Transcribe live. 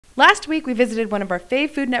Last week, we visited one of our fave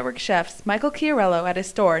Food Network chefs, Michael Chiarello, at his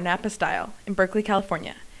store, Napa Style, in Berkeley,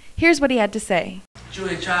 California. Here's what he had to say.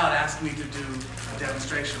 Julia Child asked me to do a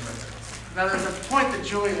demonstration with her. Now, there's a point that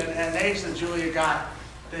Julia, at an age that Julia got,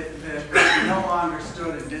 that she no longer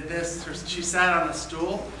stood and did this. She sat on a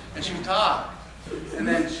stool and she would talk. And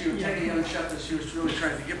then she would take a young chef that she was really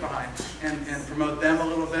trying to get behind and promote them a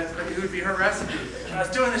little bit, but it would be her recipe. And I was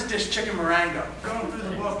doing this dish, chicken morango. Going through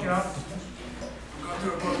the book, you know. I'm going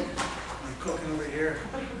through a book. I'm cooking over here.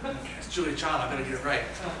 It's Julia Child, I better get it right.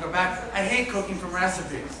 I go back. I hate cooking from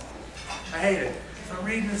recipes. I hate it. So I'm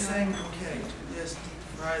reading this thing, okay, do this,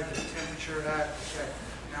 fry the temperature at, okay,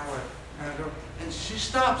 now what? And I go, and she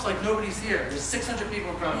stops like nobody's here. There's 600 people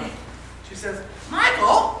in front of me. She says,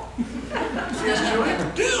 Michael! Yes,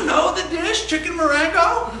 Julia, do you know the dish, chicken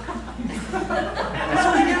morango?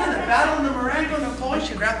 So we get in the battle in the morango and the ploy.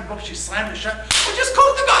 She grabbed the book, she slammed it shut. Well, just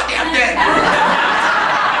cook the goddamn thing!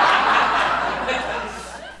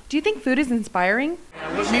 Do you think food is inspiring?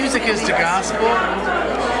 What music is to gospel,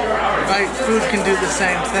 right? Food can do the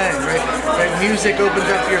same thing, right? Music opens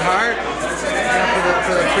up your heart.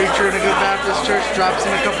 For the preacher in a good Baptist church, drops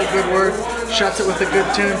in a couple good words, shuts it with a good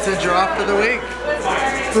tune, sends you off for the week.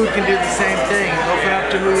 Food can do the same thing. You open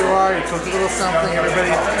up to who you are, you cook a little something,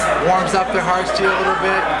 everybody warms up their hearts to you a little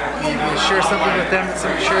bit, you share something with them that's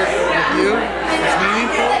shared with you, it's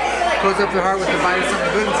meaningful, close up their heart with the bite of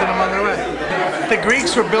something good and send them on their way. The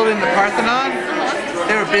Greeks were building the Parthenon,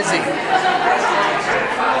 they were busy.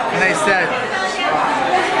 And they said,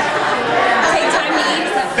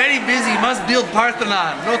 very busy, must build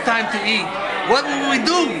Parthenon, no time to eat. What will we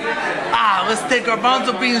do? Let's take our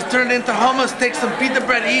bonzo beans, turn it into hummus, take some pita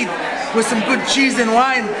bread, eat with some good cheese and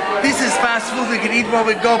wine. This is fast food we can eat while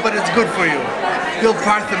we go, but it's good for you. Build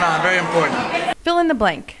Parthenon, very important. Fill in the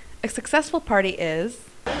blank. A successful party is...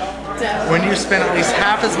 when you spend at least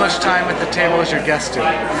half as much time at the table as your guests do.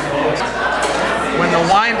 When the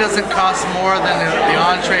wine doesn't cost more than the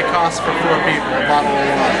entree costs for 4 people, a bottle of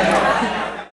wine.